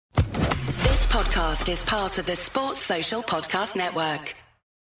podcast is part of the Sports Social Podcast Network.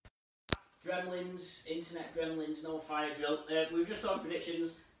 Gremlins, internet gremlins, no fire drill. We've just talked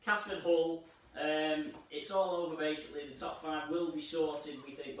predictions. Casford Hull, it's all over basically. The top five will be sorted,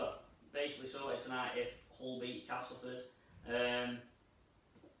 we think, but basically sorted tonight if Hull beat Castleford.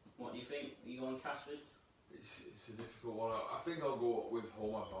 What do you think? Are you going Casford? It's a difficult one. I think I'll go with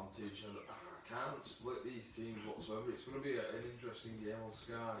home advantage, and I can't split these teams whatsoever. It's going to be an interesting game on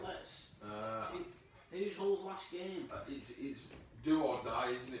Sky. Who's Hull's last game? It's do or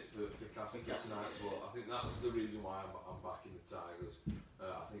die, isn't it, for Castleford tonight? So I think that's the reason why I'm backing the Tigers.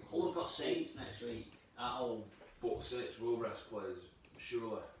 I think Hull have got Saints next week at home. But Saints will rest players,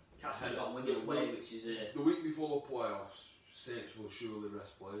 surely. Castleford got Wigan away, which is the week before the playoffs. Saints will surely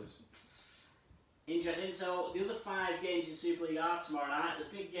rest players. Interesting. So the other 5 games in Super League are tomorrow night.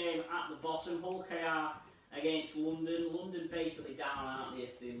 The big game at the bottom, Hull KR against London. London basically down, aren't they,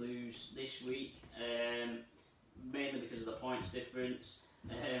 if they lose this week? Mainly because of the points difference.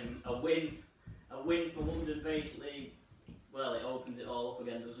 A win for London basically. Well, it opens it all up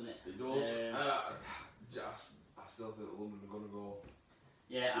again, doesn't it? It does. I still think London are going to go.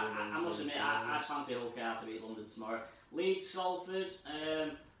 Yeah, I must admit, I fancy Hull KR to beat London tomorrow. Leeds, Salford.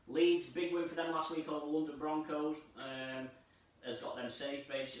 Leeds, big win for them last week over London Broncos. Has got them safe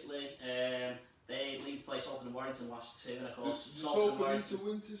basically. Leeds play Salford and Warrington last 2, and of course Salford need to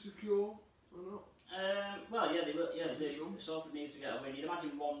win to secure or not? Well, yeah, they will. Yeah, they do. Salford needs to get a win. You'd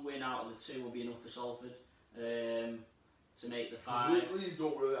imagine 1 win out of the 2 will be enough for Salford to make the 5. Leeds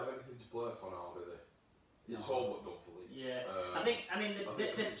don't really have anything to play for now, do they? It's all but done for Leeds. Yeah, I mean,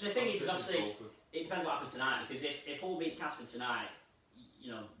 the thing is obviously it depends what happens tonight, because if Hull beat Casper tonight, you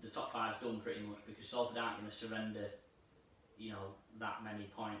know, the top 5's done pretty much, because Salford aren't going to surrender, you know, that many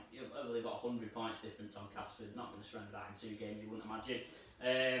points. Well, they've got 100 points difference on Casford, not going to surrender that in 2 games, you wouldn't imagine.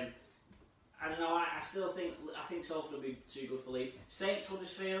 I don't know, I still think Salford will be too good for Leeds. Saints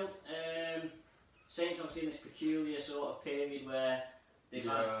Huddersfield, Saints obviously in this peculiar sort of period where they're in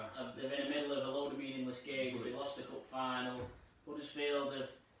the middle of a load of meaningless games, they lost the cup final. Huddersfield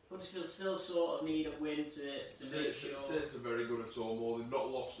still sort of need a win to make sure. Saints are very good at home, or they've not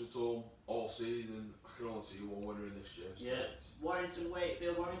lost at home all season. I can only see 1 winner in this game. Yeah, Warrington,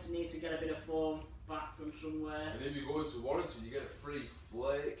 Wakefield. Warrington need to get a bit of form back from somewhere. And if you go into Warrington, you get a free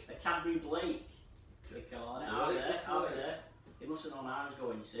flake. A Cadbury Blake. They call it out there. They must have known I was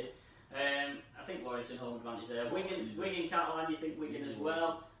going, you see. I think Warrington home advantage there. Wigan, Catalan, you think Wigan as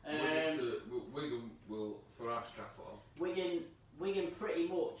well? Wigan will thrash Catalan. Wigan pretty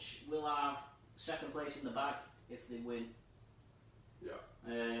much will have 2nd place in the bag if they win. Yeah.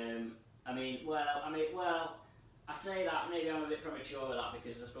 I say that, maybe I'm a bit premature with that,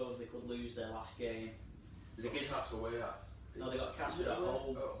 because I suppose they could lose their last game. Because that's away. No, they got Casford at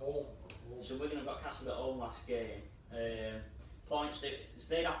home. So Wigan have got Casford at home last game. Points,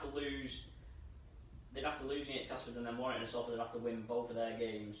 they'd have to lose. They'd have to lose against Casford, and then Warrington and Salford would have to win both of their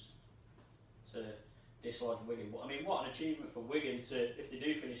games to dislodge Wigan. But I mean, what an achievement for Wigan to, if they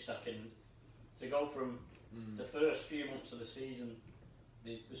do finish 2nd, to go from the first few months of the season,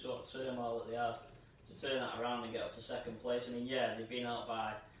 the sort of turmoil that they had, to turn that around and get up to 2nd place. I mean, yeah, they've been out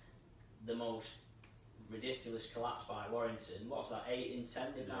by the most ridiculous collapse by Warrington. What's that, 8 in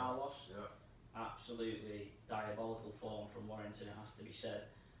 10 they've now lost? Yeah. Absolutely diabolical form from Warrington, it has to be said.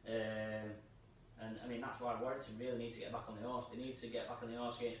 And I mean, that's why Warrington really need to get back on the horse. They need to get back on the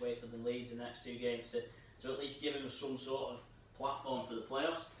horse against Wakefield and Leeds in the next 2 games to at least give them some sort of platform for the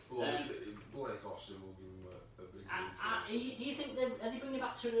playoffs. Well, Blake Austin will give them a big do you think are they bringing it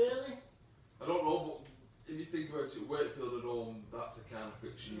back too early? I don't know, but if you think about it, Wakefield at home, that's the kind of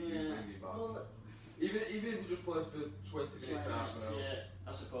fixture you can bring it back. Well, even if he just plays for 20 minutes, half an hour. Yeah,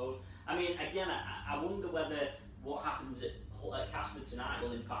 I suppose. I mean, again, I wonder whether what happens at Casford tonight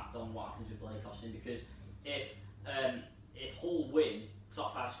will impact on what happens with Blake Austin, because if Hull win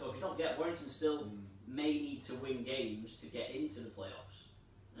top 5 score, because don't forget, Warrington still may need to win games to get into the playoffs.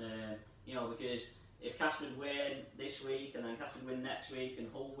 You know, because if Casford win this week, and then Casford win next week,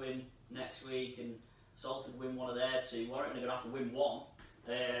 and Hull win next week, and Salford win one of their 2, Warrington are going to have to win 1.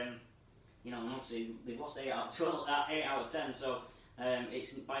 You know, and obviously they've lost 8 out of 10, so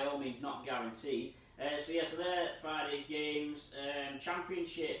it's by all means not guaranteed. So they're Friday's games.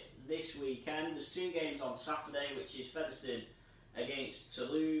 Championship this weekend. There's 2 games on Saturday, which is Featherstone against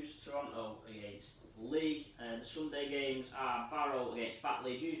Toulouse, Toronto against Leigh. The Sunday games are Barrow against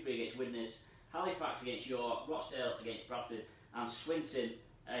Batley, Dewsbury against Widnes, Halifax against York, Rochdale against Bradford, and Swinton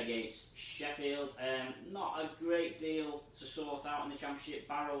against Sheffield. Not a great deal to sort out in the Championship.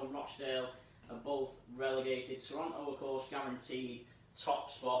 Barrow and Rochdale are both relegated. Toronto, of course, guaranteed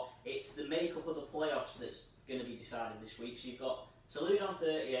top spot. It's the makeup of the playoffs that's going to be decided this week. So you've got Toulouse on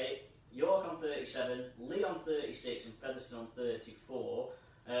 38, York on 37, Leigh on 36, and Featherstone on 34.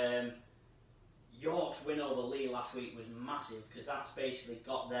 York's win over Leigh last week was massive because that's basically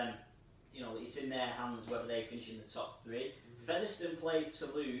got them, it's in their hands whether they finish in the top three. Featherstone played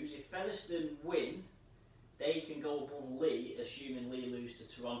Toulouse. If Featherstone win, they can go above Leigh, assuming Leigh lose to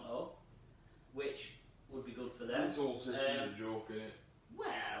Toronto, which would be good for them. It's all just a joke, isn't it? Well,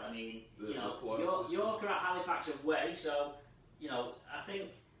 I mean, York are at Halifax away, so, I think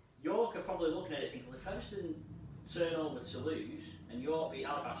York are probably looking at it thinking, well, if Featherstone turn over Toulouse and York beat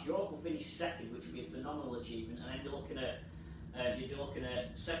Halifax, York will finish second, which would be a phenomenal achievement, and then you'd be looking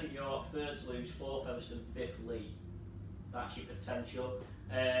at second York, third Toulouse, fourth Featherstone, fifth Leigh. That's your potential.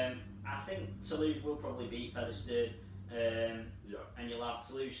 I think Toulouse will probably beat Featherstone, and you'll have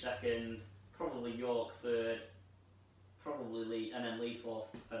Toulouse second, probably York third, probably Leigh, and then Leigh fourth,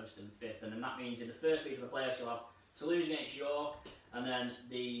 Featherstone fifth. And then that means in the first week of the playoffs you'll have Toulouse against York, and then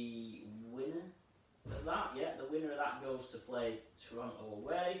the winner of that goes to play Toronto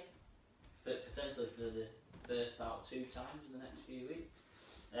away, potentially for the first out 2 times in the next few weeks.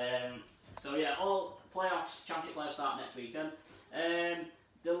 All championship playoffs start next weekend.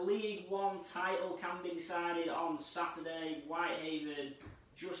 The League One title can be decided on Saturday. Whitehaven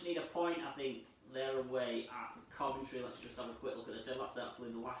just need a point, I think. They're away at Coventry. Let's just have a quick look at the table. That's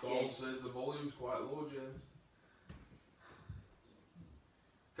actually the last game. Says the volume's quite low, James.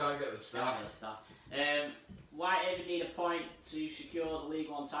 Can't get the staff. Whitehaven need a point to secure the League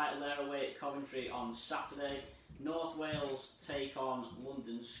One title. They're away at Coventry on Saturday. North Wales take on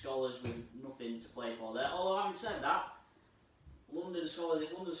London Scholars with nothing to play for there. Although, having said that, if London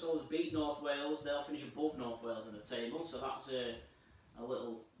Scholars beat North Wales, they'll finish above North Wales in the table, so that's a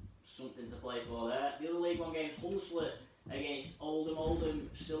little something to play for there. The other League One games, Hunslet against Oldham. Oldham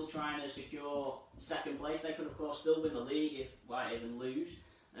still trying to secure second place. They could, of course, still win the league if Whitehaven lose.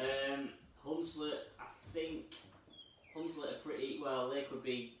 Hunslet, I think, are pretty well. They could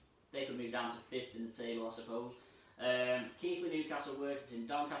move down to fifth in the table, I suppose. Keighley, Newcastle, Workington,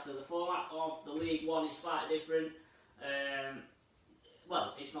 Doncaster. The format of the League One is slightly different.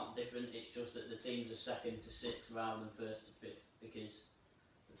 Well, it's not different, it's just that the teams are second to sixth rather than first to fifth because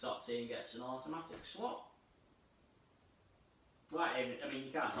the top team gets an automatic slot. Whitehaven, I mean,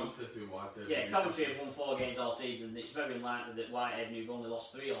 you can't see. I'm tipping Whitehaven. Yeah, Coventry have won 4 games all season. It's very unlikely that Whitehaven, who've only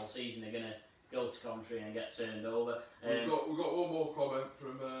lost 3 all season, are going to go to Coventry and get turned over. We've got one more comment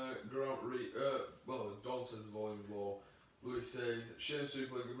from Grant Reed. Don says the volume is low. Louis says, shame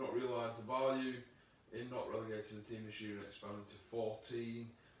Super League have not realised the value in not relegating the team this year and expanding to 14.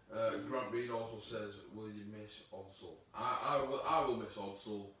 Grant Reed also says, will you miss Odsal? I will miss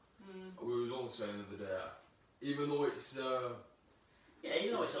Odsal. We was only saying the other day, even though it's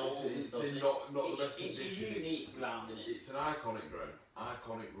even though it's old and stuff, not the best condition. It's a unique ground, isn't it? It's an iconic ground,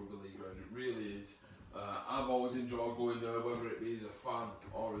 iconic rugby league ground. It really is. I've always enjoyed going there, whether it be as a fan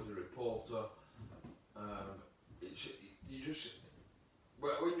or as a reporter.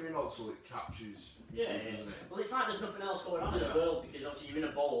 When you're in Odsal, it captures. Yeah. Well, it's like there's nothing else going on in the world because obviously you're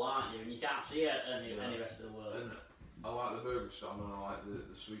in a bowl, aren't you? And you can't see any rest of the world. And I like the burger stand and I like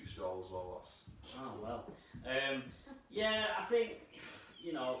the sweet stall as well. I think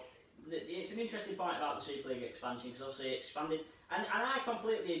it's an interesting point about the Super League expansion because obviously it expanded, and I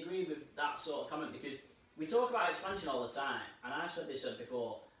completely agree with that sort of comment because we talk about expansion all the time, and I've said this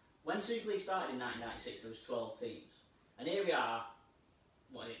before. When Super League started in 1996, there was 12 teams, and here we are,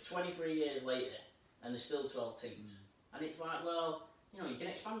 23 years later, and there's still 12 teams, and it's like, well, you can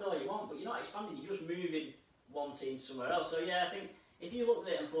expand all you want, but you're not expanding, you're just moving one team somewhere else. So yeah, I think if you looked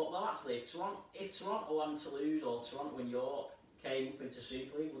at it and thought, well, actually, if Toronto and Toulouse or Toronto and York came up into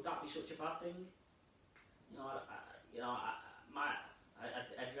Super League, would that be such a bad thing? I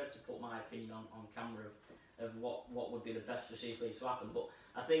dread to put my opinion on camera of what would be the best for Super League to happen, but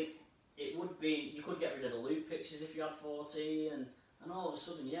I think it would be, you could get rid of the loop fixtures if you had 40, and all of a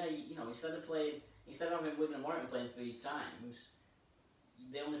sudden, instead of having Wigan and Warrington playing 3 times,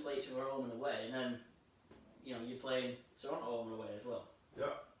 they only play each other home and away, and then you're playing Toronto home and away as well.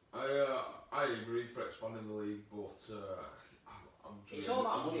 Yeah, I agree for expanding the league, but I'm dreaming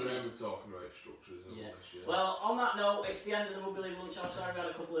talking about structures and all this year. Well, on that note, it's the end of the Rugby League lunch hour. Sorry, we had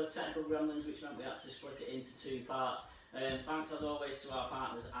a couple of technical gremlins, which meant we had to split it into 2 parts. Thanks as always to our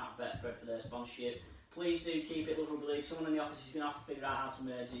partners at Betfred for their sponsorship. Please do keep it with Rugby League. Someone in the office is going to have to figure out how to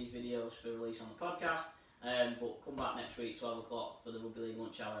merge these videos for release on the podcast. But come back next week, 12 o'clock, for the Rugby League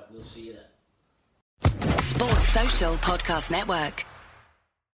lunch hour. We'll see you there. Sports Social Podcast Network.